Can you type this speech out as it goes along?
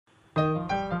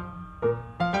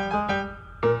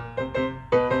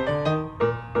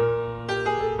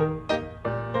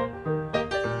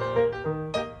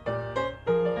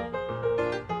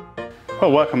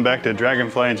Well, welcome back to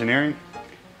Dragonfly Engineering.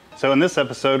 So in this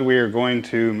episode we are going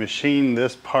to machine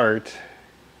this part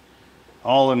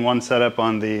all in one setup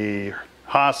on the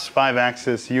Haas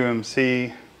 5-axis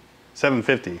UMC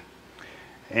 750.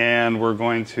 And we're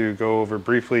going to go over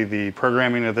briefly the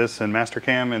programming of this in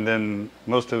MasterCam, and then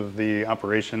most of the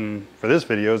operation for this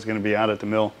video is going to be out at the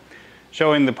mill,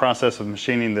 showing the process of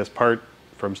machining this part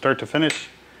from start to finish.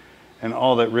 And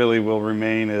all that really will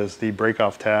remain is the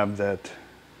break-off tab that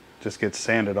just gets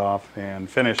sanded off and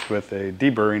finished with a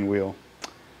deburring wheel.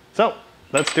 So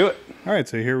let's do it. All right,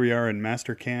 so here we are in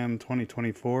MasterCam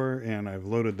 2024, and I've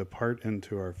loaded the part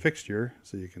into our fixture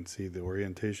so you can see the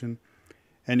orientation.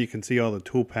 And you can see all the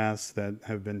tool paths that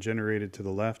have been generated to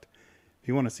the left. If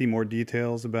you want to see more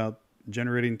details about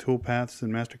generating tool paths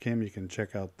in MasterCam, you can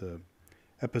check out the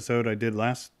episode I did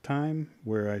last time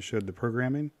where I showed the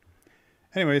programming.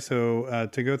 Anyway, so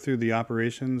to go through the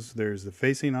operations, there's the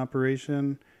facing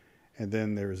operation, and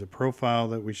then there's a profile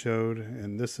that we showed,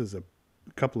 and this is a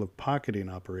couple of pocketing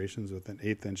operations with an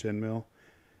 1/8" end mill.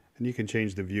 And you can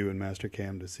change the view in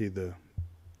MasterCam to see the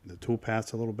tool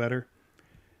paths a little better.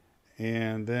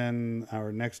 And then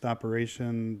our next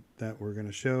operation that we're going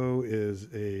to show is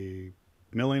a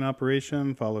milling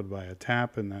operation followed by a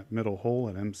tap in that middle hole,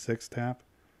 an M6 tap.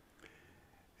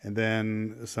 And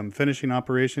then some finishing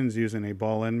operations using a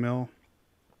ball end mill,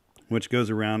 which goes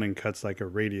around and cuts like a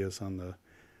radius on the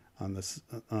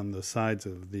sides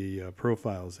of the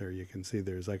profiles there. You can see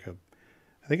there's like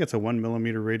I think it's a 1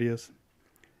 millimeter radius.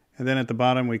 And then at the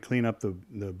bottom we clean up the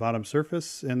bottom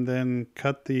surface and then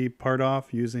cut the part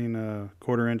off using a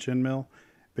 1/4" end mill,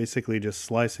 basically just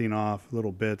slicing off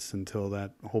little bits until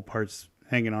that whole part's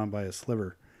hanging on by a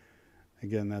sliver.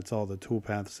 Again, that's all the tool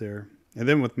paths there. And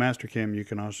then with MasterCam you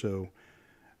can also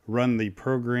run the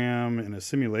program in a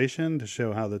simulation to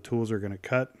show how the tools are going to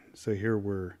cut. So here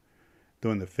we're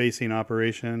doing the facing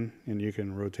operation, and you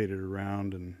can rotate it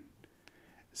around and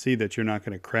see that you're not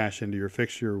going to crash into your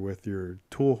fixture with your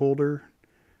tool holder,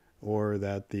 or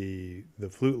that the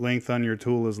flute length on your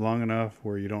tool is long enough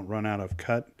where you don't run out of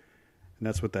cut. And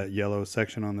that's what that yellow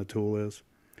section on the tool is.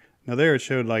 Now there it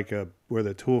showed like where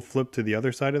the tool flipped to the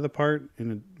other side of the part,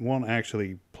 and it won't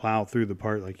actually plow through the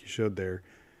part like you showed there.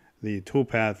 The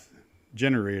toolpath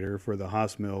generator for the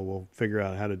Haas mill will figure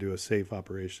out how to do a safe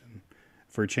operation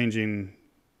for changing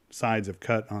sides of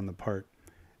cut on the part.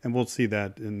 And we'll see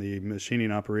that in the machining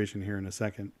operation here in a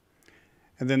second.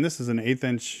 And then this is an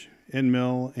 1/8" end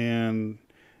mill, and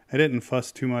I didn't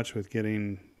fuss too much with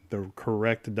getting the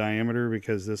correct diameter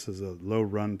because this is a low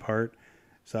run part.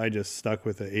 So I just stuck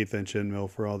with the 1/8" end mill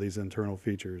for all these internal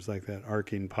features, like that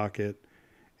arcing pocket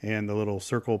and the little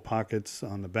circle pockets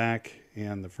on the back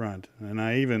and the front. And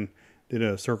I even did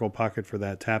a circle pocket for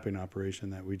that tapping operation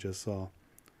that we just saw.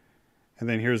 And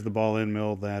then here's the ball end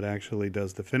mill that actually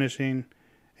does the finishing.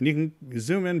 And you can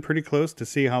zoom in pretty close to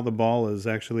see how the ball is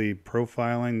actually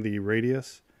profiling the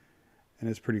radius. And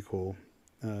it's pretty cool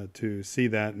to see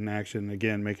that in action.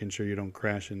 Again, making sure you don't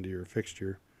crash into your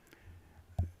fixture.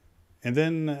 And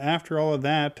then after all of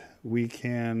that, we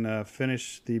can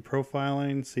finish the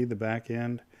profiling, see the back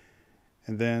end.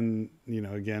 And then, you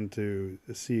know, again, to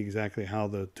see exactly how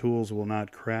the tools will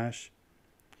not crash.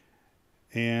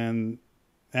 And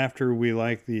after we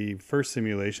like the first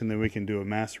simulation, then we can do a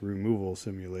mass removal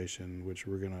simulation, which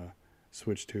we're going to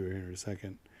switch to here in a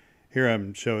second. Here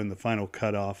I'm showing the final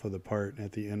cut off of the part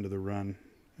at the end of the run,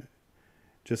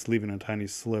 just leaving a tiny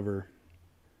sliver.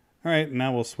 All right,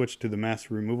 now we'll switch to the mass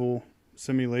removal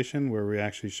simulation where we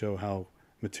actually show how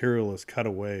material is cut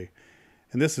away.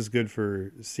 And this is good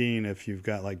for seeing if you've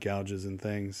got like gouges and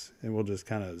things, and we'll just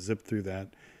kind of zip through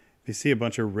that. If you see a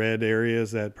bunch of red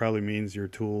areas, that probably means your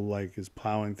tool like is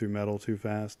plowing through metal too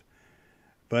fast.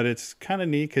 But it's kind of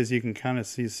neat because you can kind of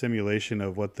see simulation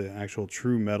of what the actual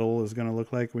true metal is going to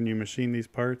look like when you machine these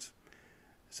parts.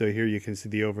 So here you can see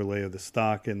the overlay of the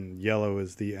stock, and yellow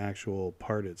is the actual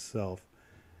part itself.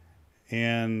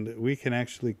 And we can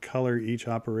actually color each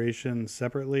operation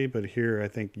separately, but here I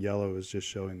think yellow is just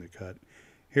showing the cut.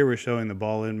 Here we're showing the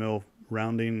ball end mill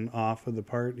rounding off of the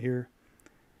part here.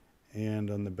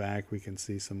 And on the back we can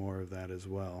see some more of that as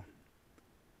well.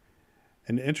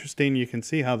 And interesting, you can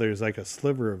see how there's like a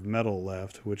sliver of metal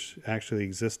left, which actually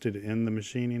existed in the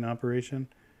machining operation.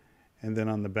 And then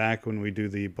on the back, when we do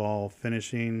the ball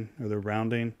finishing or the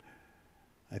rounding,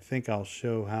 I think I'll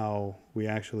show how we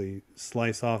actually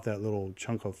slice off that little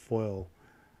chunk of foil.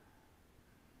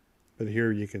 But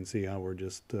here you can see how we're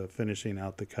just finishing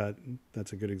out the cut.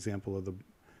 That's a good example of the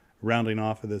rounding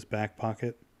off of this back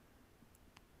pocket.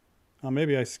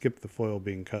 Maybe I skipped the foil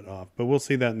being cut off, but we'll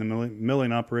see that in the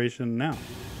milling operation now.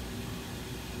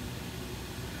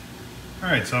 All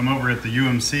right, so I'm over at the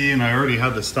UMC and I already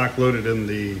have the stock loaded in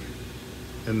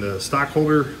the stock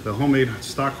holder, the homemade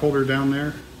stock holder down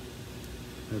there.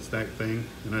 That's that thing.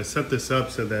 And I set this up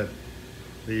so that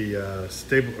the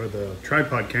the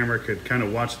tripod camera could kind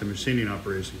of watch the machining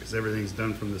operation because everything's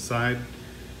done from the side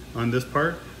on this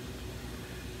part.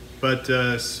 But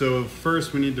so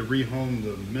first we need to rehome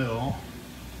the mill.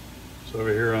 So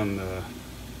over here on the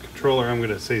controller, I'm going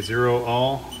to say 0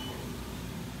 all,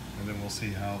 and then we'll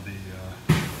see how the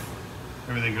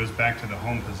everything goes back to the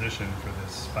home position for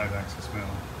this 5-axis mill.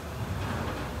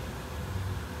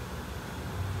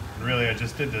 And really, I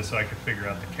just did this so I could figure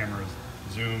out the camera's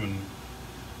zoom and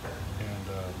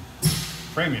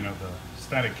framing of the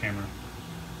static camera.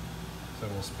 So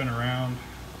we'll spin around.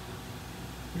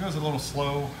 It goes a little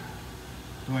slow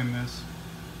doing this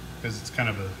because it's kind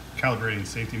of a calibrating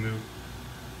safety move.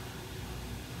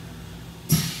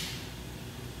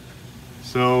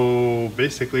 So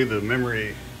basically the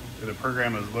memory, the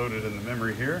program is loaded in the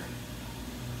memory here.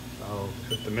 I'll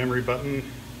hit the memory button.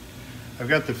 I've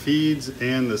got the feeds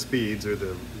and the speeds, or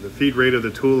the feed rate of the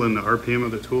tool and the RPM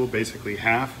of the tool, basically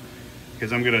half,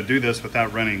 because I'm gonna do this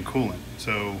without running coolant.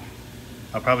 So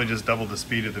I'll probably just double the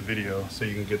speed of the video so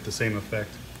you can get the same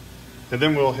effect. And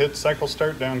then we'll hit cycle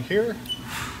start down here,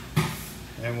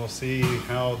 and we'll see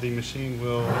how the machine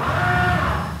will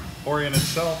orient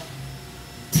itself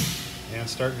and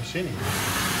start machining.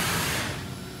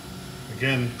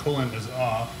 Again, coolant is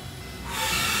off.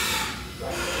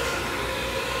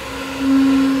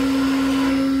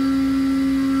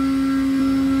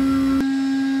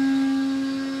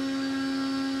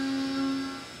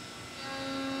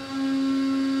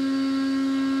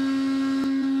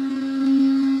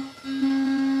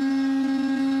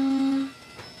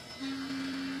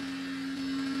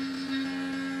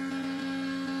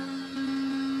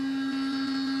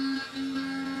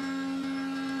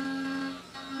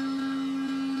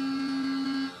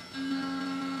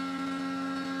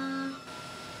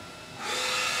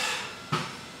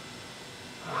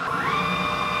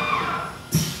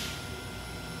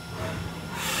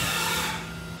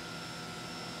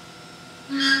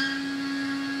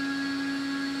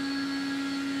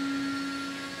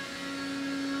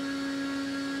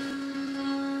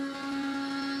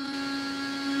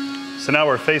 So now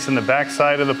we're facing the back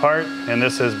side of the part, and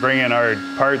this is bringing our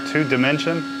part to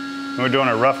dimension. And we're doing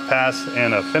a rough pass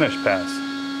and a finish pass.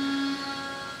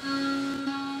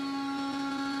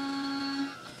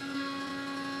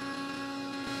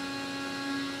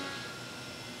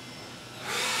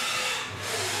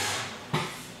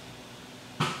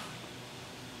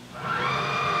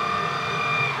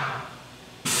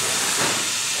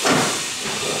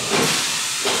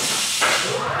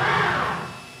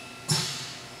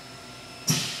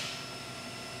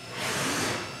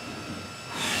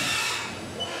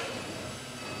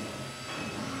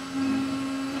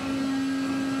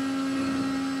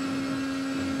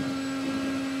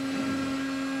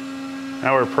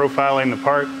 Now we're profiling the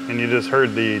part, and you just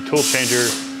heard the tool changer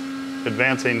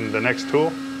advancing the next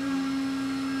tool.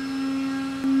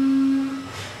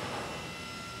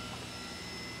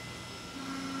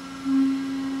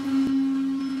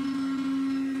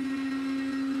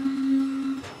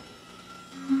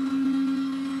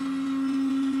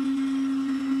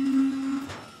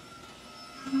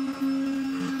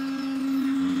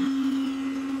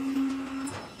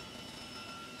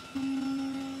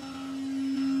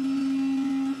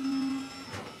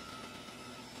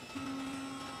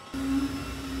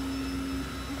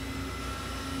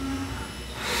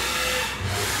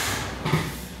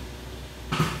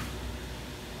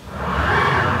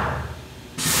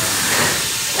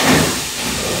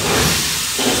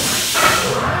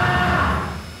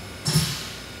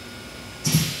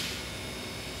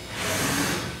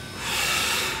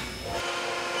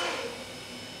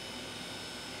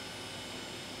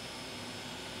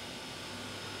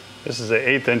 This is an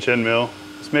 1/8 inch end mill.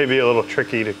 This may be a little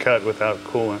tricky to cut without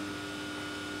coolant.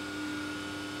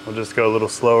 We'll just go a little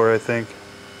slower, I think.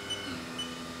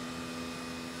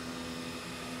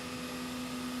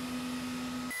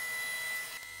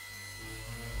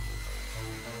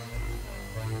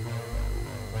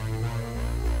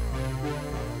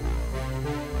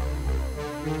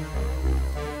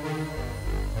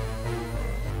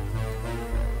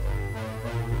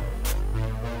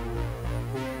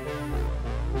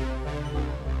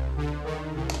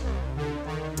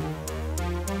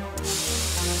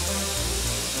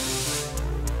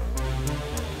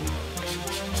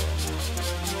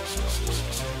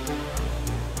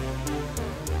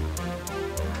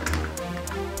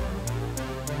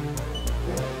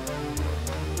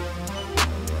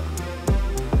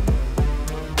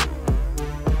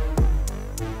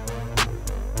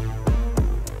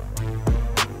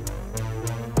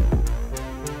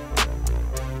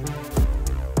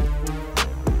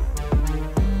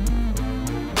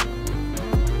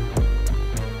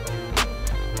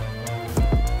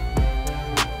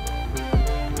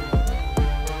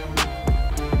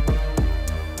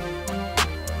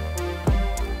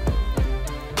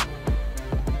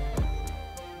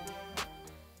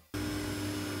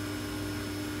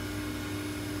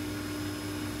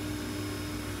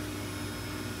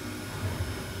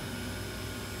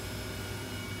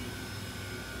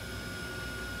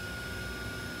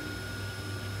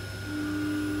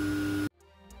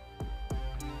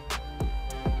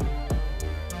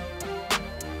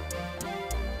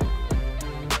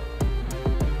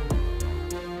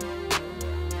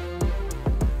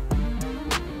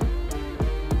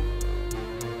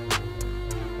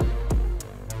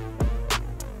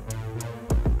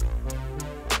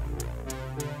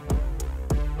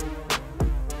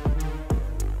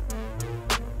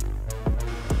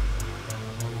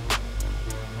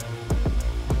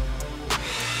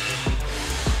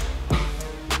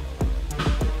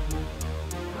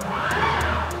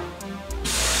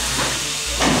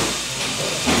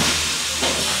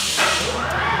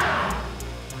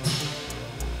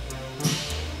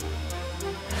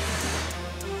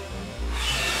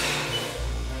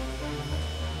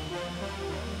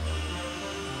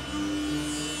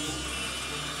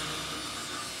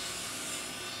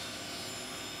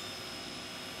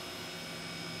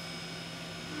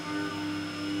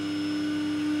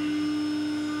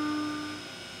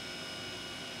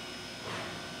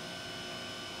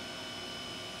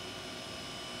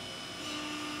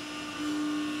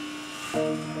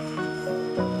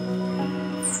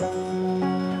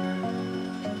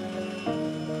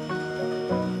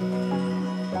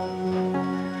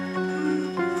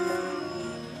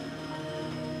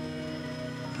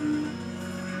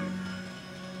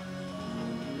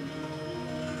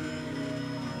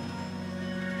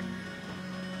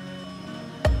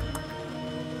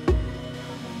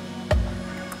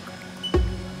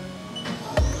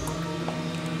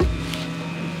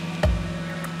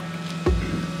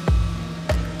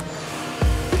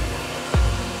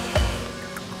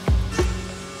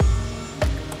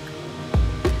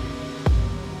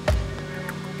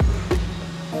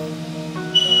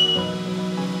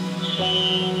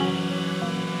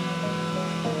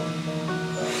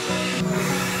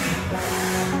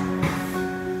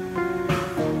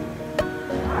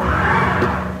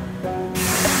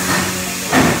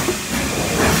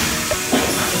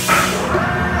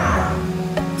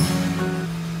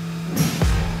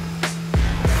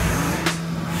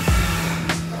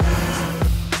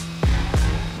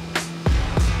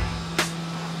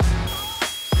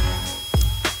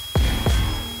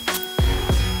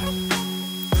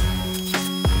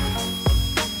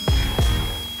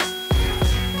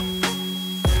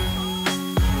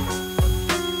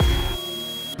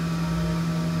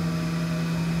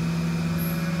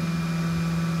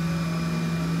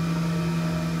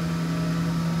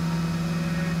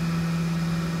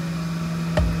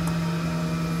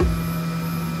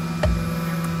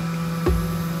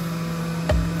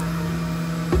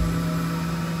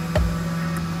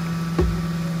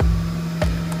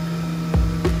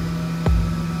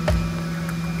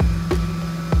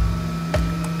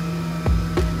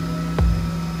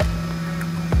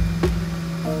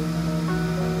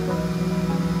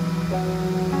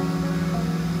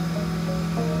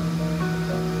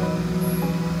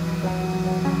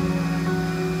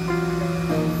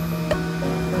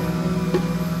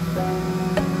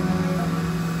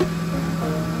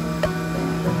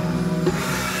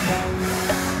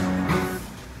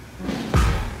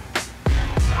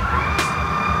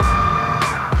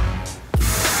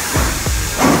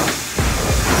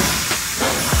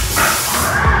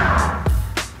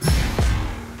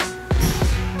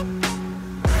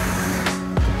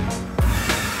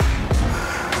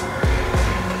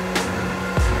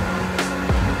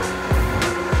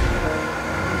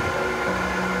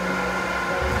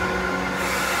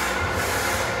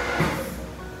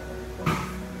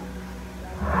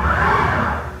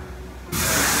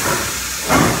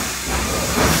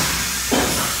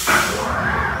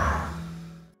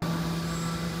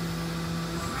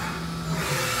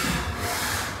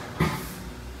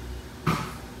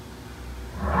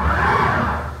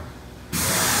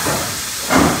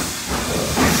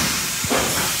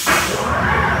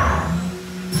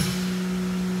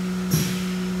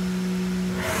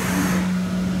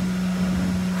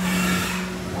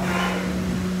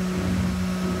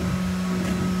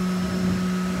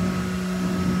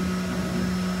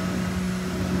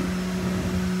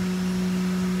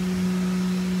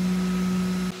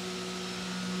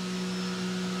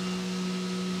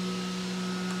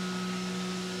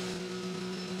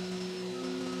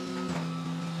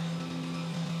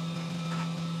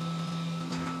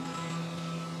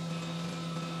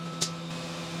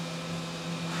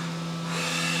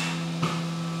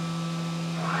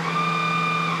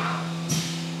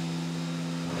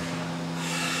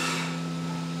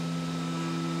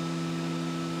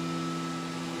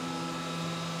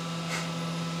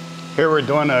 Here we're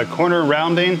doing a corner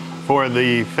rounding for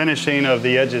the finishing of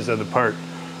the edges of the part.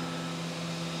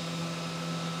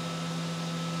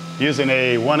 Using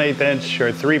a 1/8 inch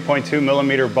or 3.2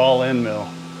 millimeter ball end mill.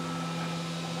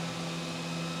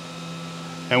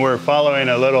 And we're following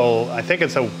a little, I think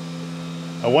it's a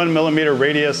 1 millimeter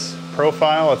radius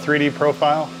profile, a 3D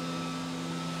profile.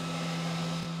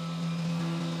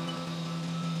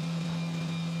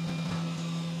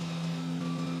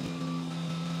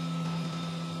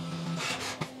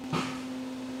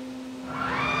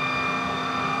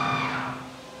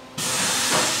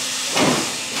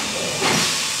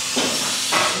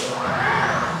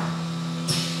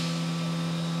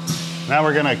 Now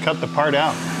we're going to cut the part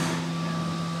out.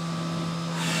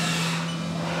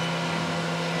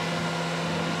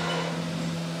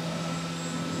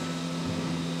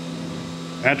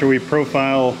 After we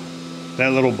profile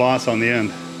that little boss on the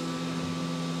end.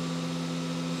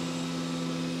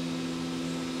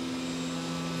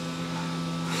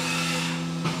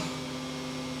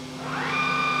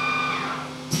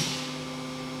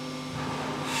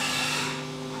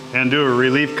 And do a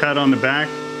relief cut on the back.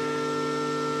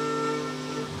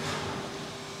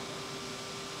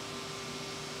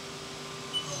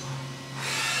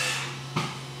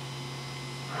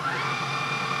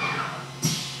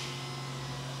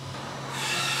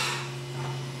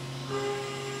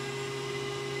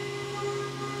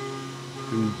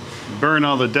 burn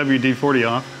all the WD-40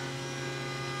 off.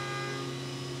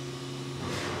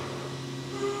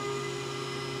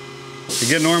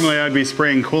 Again, normally I'd be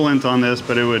spraying coolant on this,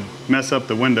 but it would mess up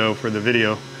the window for the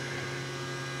video.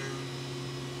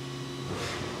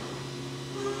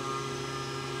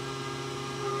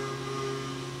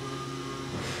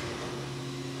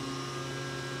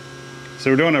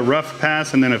 So we're doing a rough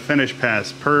pass and then a finish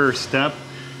pass per step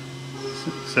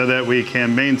so that we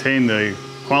can maintain the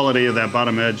quality of that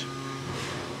bottom edge.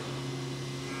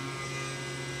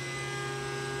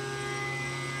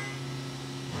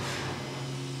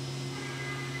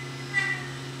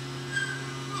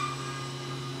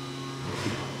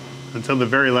 Until the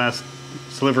very last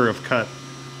sliver of cut.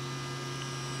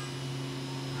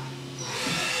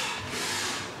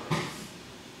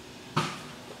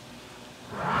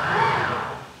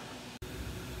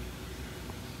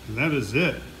 And that is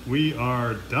it. We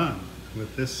are done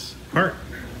with this part.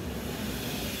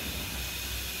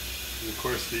 And of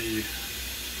course, the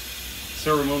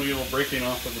ceremonial breaking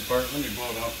off of the part. Let me blow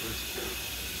it off first.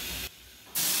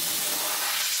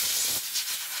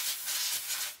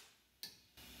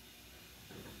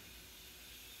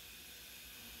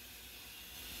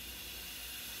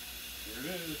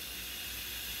 There it is.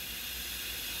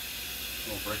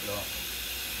 We'll break it off.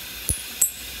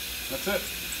 That's it.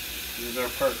 Here's our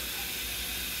part.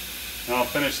 Now I'll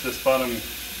finish this bottom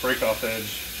break-off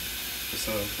edge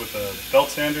with a belt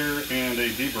sander and a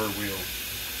deburr wheel.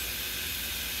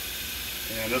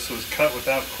 And this was cut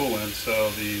without coolant,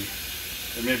 so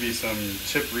there may be some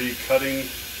chip re-cutting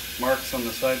marks on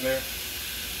the side there,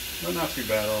 but not too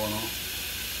bad all in all.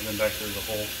 And then back there's a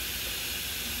hole.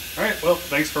 Alright, well,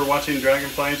 thanks for watching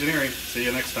Dragonfly Engineering. See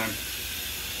you next time.